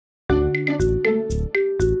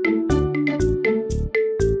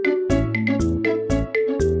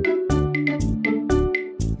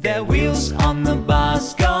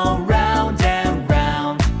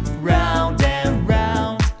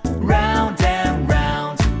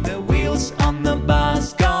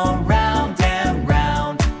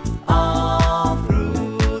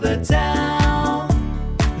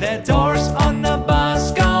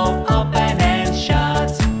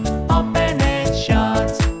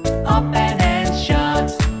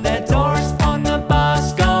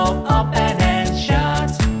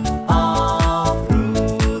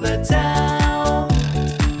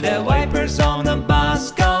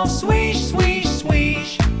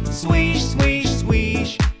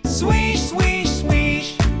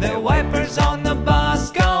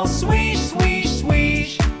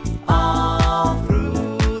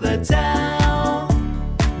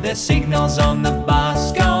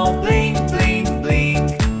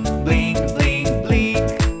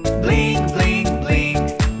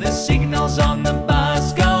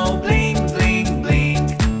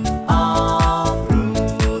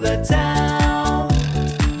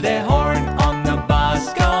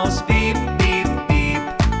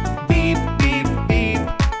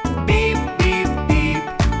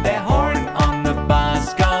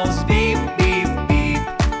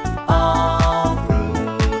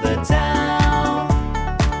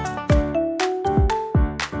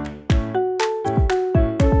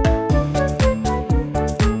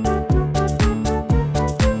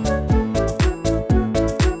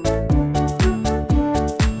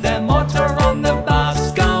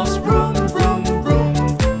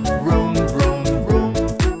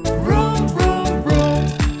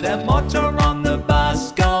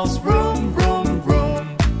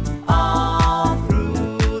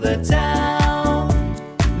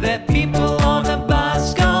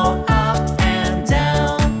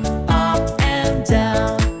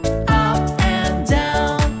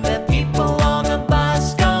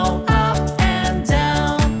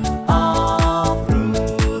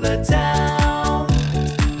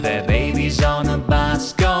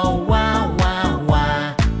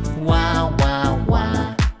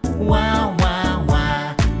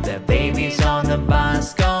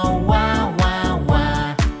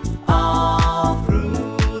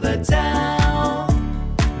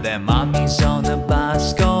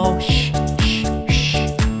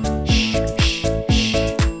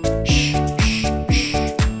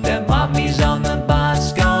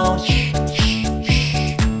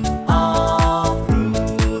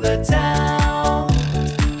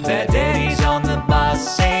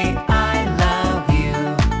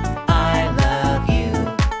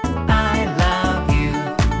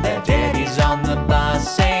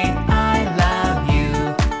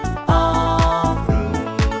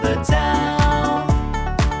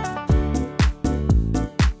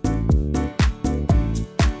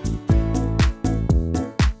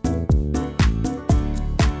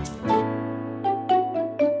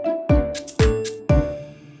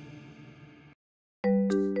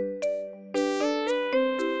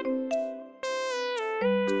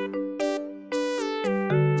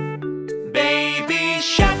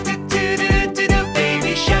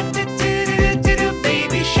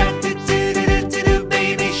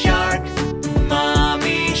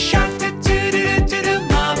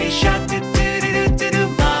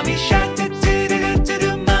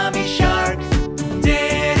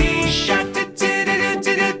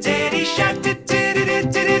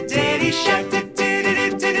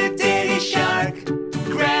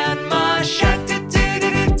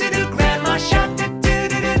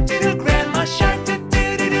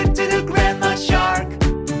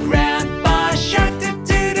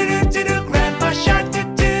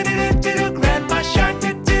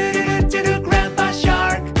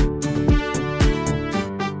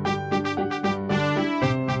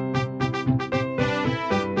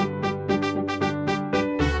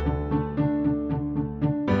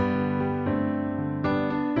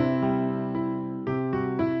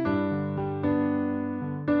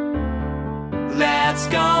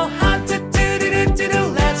Let's go hunt, do-do-do-do-do.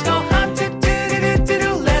 Let's go hunt,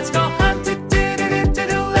 do-do-do-do-do. Let's go hunt,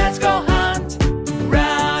 do-do-do-do-do. Let's go hunt.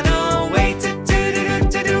 Run away,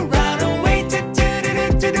 do-do-do-do-do. Run away,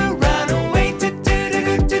 do-do-do-do-do. Run away,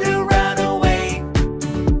 do-do-do-do-do. Run away.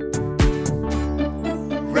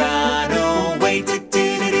 Run away,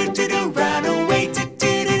 do-do-do-do-do. Run away,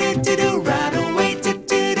 do-do-do-do-do. Run away,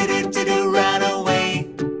 do-do-do-do-do. Run away.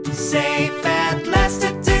 Safe at last,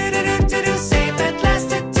 do-do-do-do-do. Safe at last,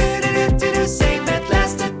 do-do-do-do-do. Safe at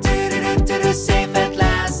last, do-do-do-do-do. Safe at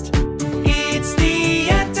last. It's the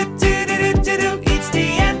end, do-do-do-do-do. It's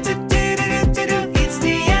the end, do-do-do-do-do. It's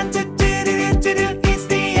the end, do-do-do-do-do. It's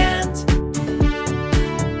the end.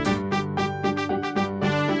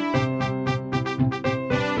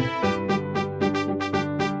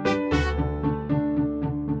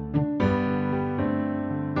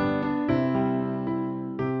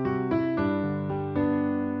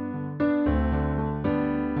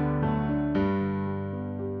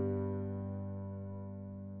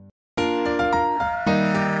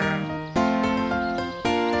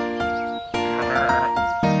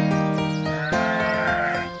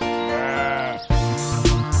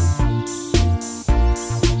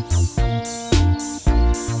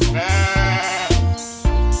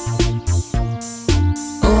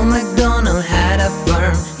 Old MacDonald had a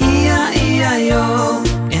farm, E-I-E-I-O.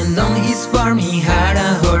 And on his farm he had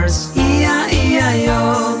a horse,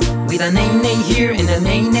 E-I-E-I-O. With a neigh-neigh here and a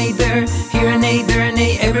neigh-neigh there, here a neigh, there a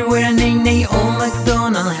neigh, everywhere a neigh-neigh. Old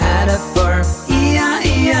MacDonald had a farm,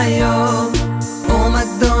 E-I-E-I-O. Old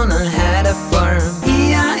MacDonald had a farm,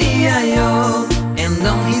 E-I-E-I-O. And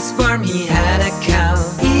on his farm he had a cow,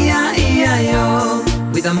 E-I-E-I-O.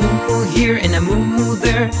 With a moo-moo here and a moo-moo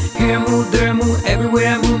there, here a moo, there a moo,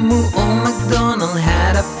 everywhere a moo-moo. Old MacDonald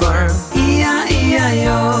had a farm,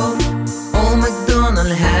 E-I-E-I-O. Old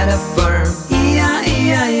MacDonald had a farm,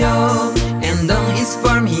 E-I-E-I-O. And on his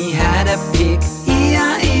farm he had a pig,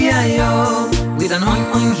 E-I-E-I-O. With an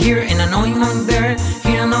oink-oink here and an oink-oink there,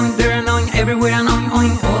 here an oink, there an oink, everywhere an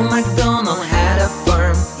oink-oink. Old MacDonald had a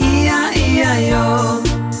farm, E-I-E-I-O.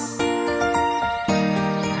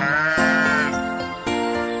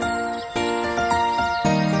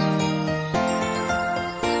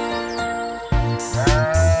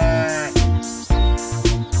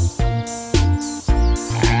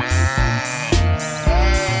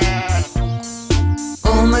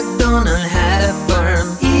 Old MacDonald had a farm,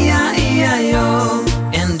 E-I-E-I-O.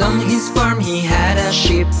 And on his farm he had a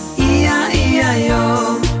sheep,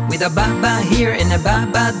 E-I-E-I-O. With a ba-ba here and a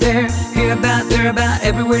ba-ba there, here a ba, there a ba,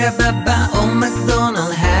 everywhere a ba-ba. Old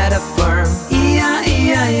MacDonald had a farm,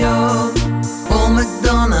 E-I-E-I-O. Old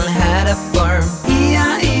MacDonald had a farm,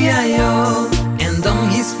 E-I-E-I-O. And on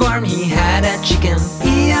his farm he had a chicken,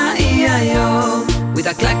 E-I-E-I-O. With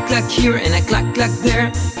a clack-clack here and a clack-clack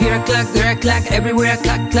there, here a clack, there a clack, everywhere a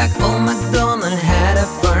clack-clack. Old MacDonald had a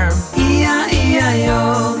farm,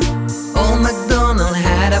 E-I-E-I-O. Old MacDonald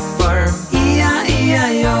had a farm,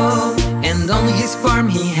 E-I-E-I-O. And on his farm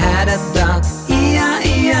he had a dog,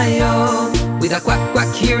 E-I-E-I-O. With a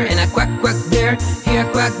quack-quack here and a quack-quack there, here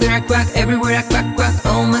a quack, there a quack, everywhere a quack-quack.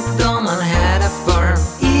 Old MacDonald